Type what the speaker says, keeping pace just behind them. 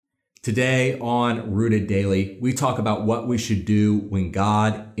Today on Rooted Daily, we talk about what we should do when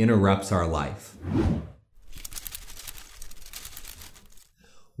God interrupts our life.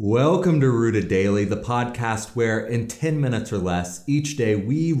 Welcome to Rooted Daily, the podcast where in 10 minutes or less each day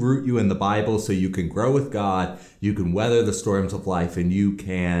we root you in the Bible so you can grow with God, you can weather the storms of life, and you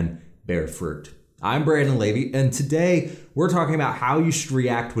can bear fruit. I'm Brandon Levy, and today we're talking about how you should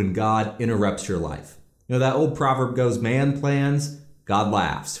react when God interrupts your life. You know, that old proverb goes, man plans, God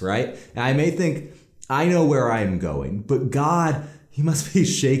laughs, right? And I may think, I know where I'm going, but God, he must be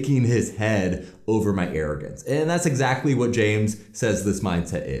shaking his head over my arrogance. And that's exactly what James says this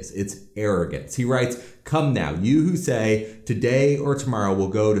mindset is. It's arrogance. He writes, come now, you who say, today or tomorrow we'll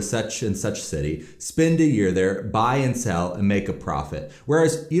go to such and such city, spend a year there, buy and sell, and make a profit.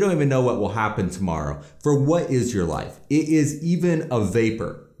 Whereas you don't even know what will happen tomorrow. For what is your life? It is even a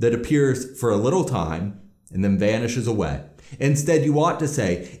vapor that appears for a little time and then vanishes away. Instead, you ought to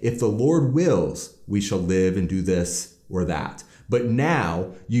say, if the Lord wills, we shall live and do this or that. But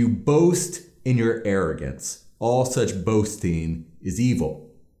now you boast in your arrogance. All such boasting is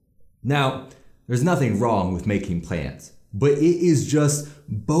evil. Now, there's nothing wrong with making plans, but it is just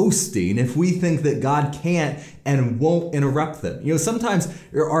boasting if we think that God can't and won't interrupt them. You know, sometimes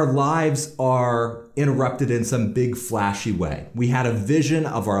our lives are interrupted in some big flashy way. We had a vision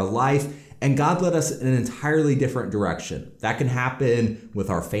of our life, and God led us in an entirely different direction. That can happen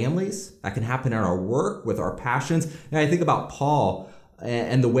with our families. That can happen in our work, with our passions. And I think about Paul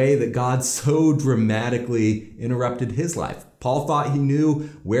and the way that God so dramatically interrupted his life. Paul thought he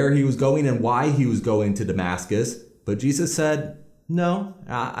knew where he was going and why he was going to Damascus. But Jesus said, no,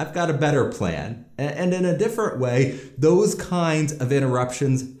 I've got a better plan. And in a different way, those kinds of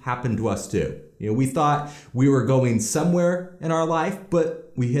interruptions happen to us too. You know, we thought we were going somewhere in our life,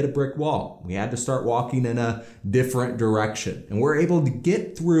 but we hit a brick wall. We had to start walking in a different direction. And we're able to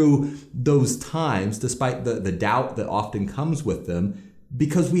get through those times, despite the doubt that often comes with them,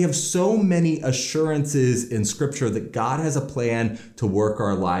 because we have so many assurances in Scripture that God has a plan to work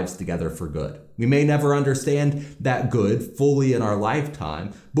our lives together for good. We may never understand that good fully in our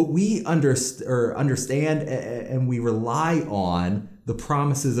lifetime, but we understand and we rely on the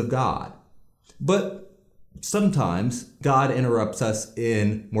promises of God. But sometimes God interrupts us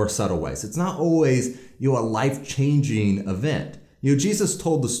in more subtle ways. It's not always, a life-changing event. Jesus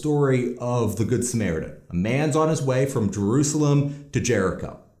told the story of the Good Samaritan. A man's on his way from Jerusalem to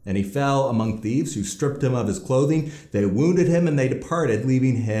Jericho, and he fell among thieves who stripped him of his clothing. They wounded him and they departed,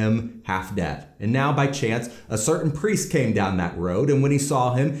 leaving him half dead. And now by chance, a certain priest came down that road, and when he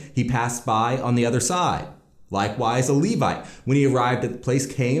saw him, he passed by on the other side. Likewise, a Levite, when he arrived at the place,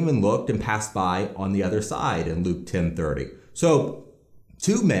 came and looked and passed by on the other side in Luke 10:30. So,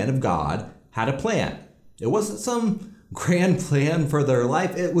 two men of God had a plan. It wasn't some grand plan for their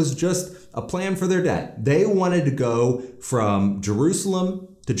life. It was just a plan for their day. They wanted to go from Jerusalem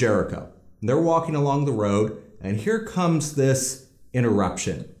to Jericho. They're walking along the road, and here comes this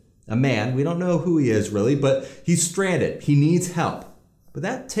interruption. A man, we don't know who he is really, but he's stranded. He needs help. But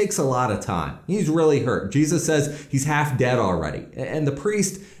that takes a lot of time. He's really hurt. Jesus says he's half dead already. And the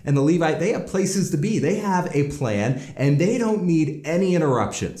priest and the Levite, they have places to be. They have a plan, and they don't need any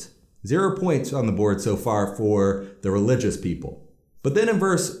interruptions. 0 points on the board so far for the religious people. But then in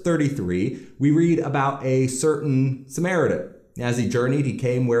verse 33, we read about a certain Samaritan. As he journeyed, he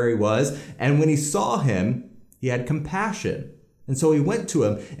came where he was, and when he saw him, he had compassion. And so he went to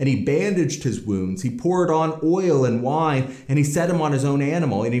him and he bandaged his wounds. He poured on oil and wine and he set him on his own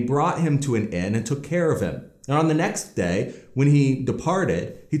animal, and he brought him to an inn and took care of him. And on the next day, when he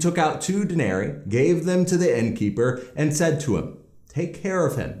departed, he took out 2 denarii, gave them to the innkeeper, and said to him, take care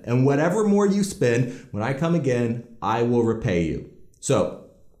of him, and whatever more you spend, when I come again, I will repay you. So,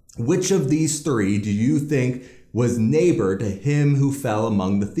 which of these 3 do you think was neighbor to him who fell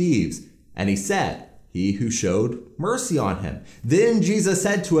among the thieves? And he said, he who showed mercy on him. Then Jesus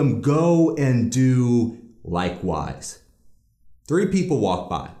said to him, go and do likewise. 3 people walk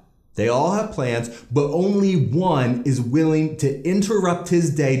by. They all have plans, but only one is willing to interrupt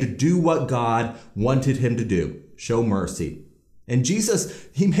his day to do what God wanted him to do, show mercy. And Jesus,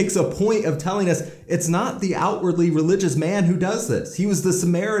 he makes a point of telling us it's not the outwardly religious man who does this. He was the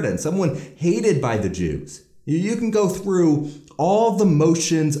Samaritan, someone hated by the Jews. You can go through all the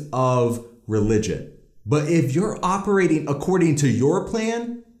motions of religion, but if you're operating according to your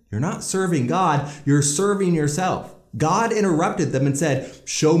plan, you're not serving God, you're serving yourself. God interrupted them and said,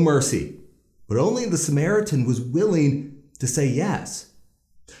 show mercy. But only the Samaritan was willing to say yes.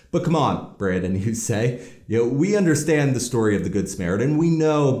 But come on, Brandon, you say, we understand the story of the Good Samaritan. We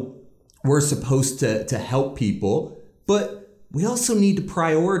know we're supposed to help people, but we also need to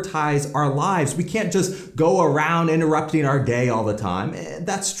prioritize our lives. We can't just go around interrupting our day all the time.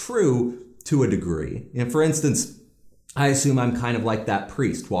 That's true to a degree. And for instance, I assume I'm kind of like that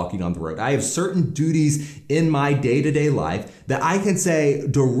priest walking on the road. I have certain duties in my day-to-day life that I can say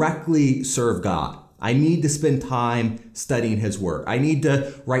directly serve God. I need to spend time studying his word. I need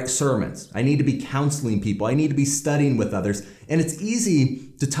to write sermons. I need to be counseling people. I need to be studying with others. And it's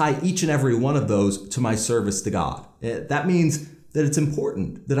easy to tie each and every one of those to my service to God. That means that it's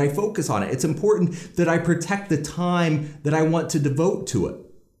important that I focus on it. It's important that I protect the time that I want to devote to it.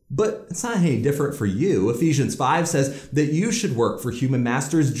 But it's not any different for you. Ephesians 5 says that you should work for human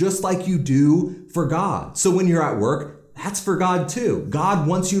masters just like you do for God. So when you're at work, that's for God too. God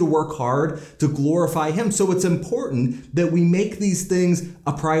wants you to work hard to glorify him. So it's important that we make these things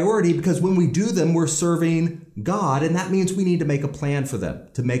a priority, because when we do them, we're serving God. And that means we need to make a plan for them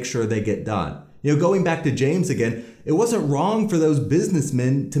to make sure they get done. Going back to James again, it wasn't wrong for those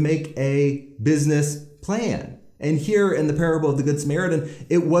businessmen to make a business plan. And here in the parable of the Good Samaritan,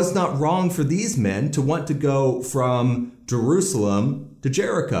 it was not wrong for these men to want to go from Jerusalem to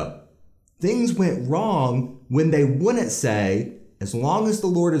Jericho. Things went wrong when they wouldn't say, as long as the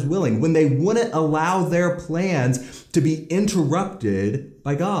Lord is willing, when they wouldn't allow their plans to be interrupted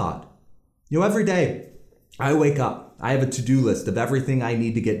by God. Every day I wake up, I have a to-do list of everything I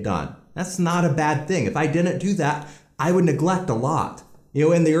need to get done. That's not a bad thing. If I didn't do that, I would neglect a lot.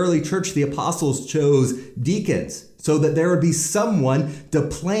 In the early church, the apostles chose deacons so that there would be someone to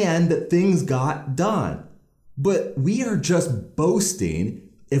plan that things got done. But we are just boasting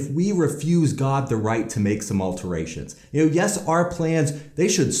if we refuse God the right to make some alterations. Yes, our plans, they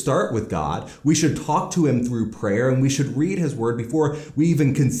should start with God. We should talk to him through prayer, and we should read his word before we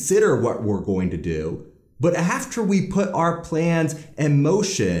even consider what we're going to do. But after we put our plans in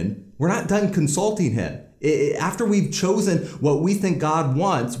motion, we're not done consulting him. After we've chosen what we think God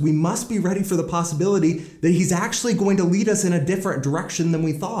wants, we must be ready for the possibility that he's actually going to lead us in a different direction than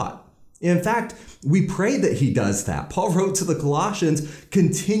we thought. In fact, we pray that he does that. Paul wrote to the Colossians,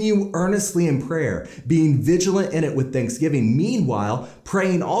 continue earnestly in prayer, being vigilant in it with thanksgiving. Meanwhile,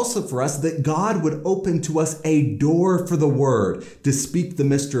 praying also for us that God would open to us a door for the word to speak the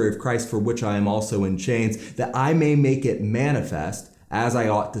mystery of Christ, for which I am also in chains, that I may make it manifest as I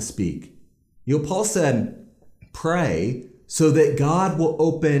ought to speak. Paul said, pray so that God will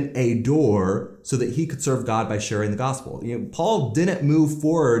open a door so that he could serve God by sharing the gospel. Paul didn't move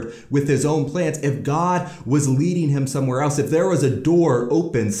forward with his own plans if God was leading him somewhere else, if there was a door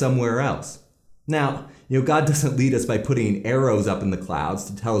open somewhere else. Now, God doesn't lead us by putting arrows up in the clouds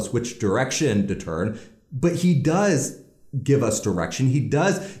to tell us which direction to turn, but he does give us direction. He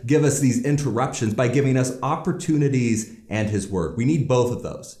does give us these interruptions by giving us opportunities and his word. We need both of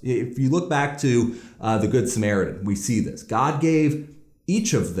those. If you look back to the Good Samaritan, we see this. God gave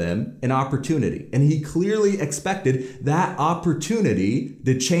each of them an opportunity, and he clearly expected that opportunity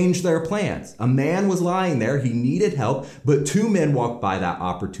to change their plans. A man was lying there. He needed help, but two men walked by that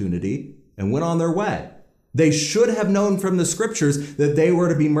opportunity and went on their way. They should have known from the scriptures that they were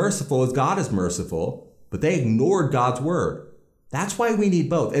to be merciful as God is merciful, but they ignored God's word. That's why we need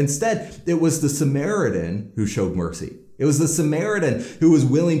both. Instead, it was the Samaritan who showed mercy. It was the Samaritan who was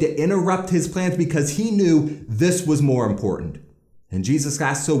willing to interrupt his plans because he knew this was more important. And Jesus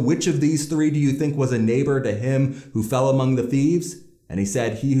asked, so which of these three do you think was a neighbor to him who fell among the thieves? And he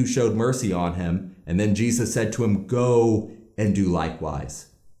said, he who showed mercy on him. And then Jesus said to him, go and do likewise.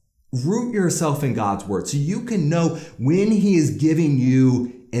 Root yourself in God's word so you can know when he is giving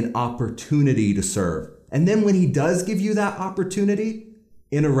you an opportunity to serve. And then when he does give you that opportunity,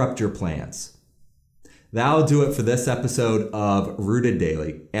 interrupt your plans. That'll do it for this episode of Rooted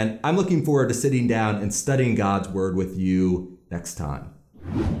Daily. And I'm looking forward to sitting down and studying God's word with you next time.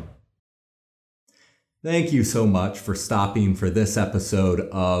 Thank you so much for stopping for this episode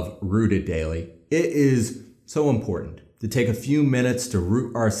of Rooted Daily. It is so important to take a few minutes to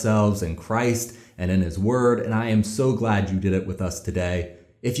root ourselves in Christ and in his word. And I am so glad you did it with us today.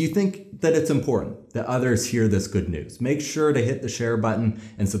 If you think that it's important that others hear this good news, make sure to hit the share button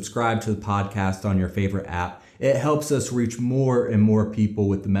and subscribe to the podcast on your favorite app. It helps us reach more and more people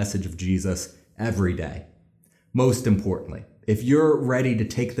with the message of Jesus every day. Most importantly, if you're ready to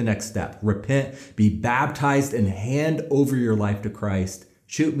take the next step, repent, be baptized, and hand over your life to Christ,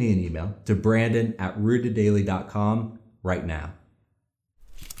 shoot me an email to brandon@rooteddaily.com right now.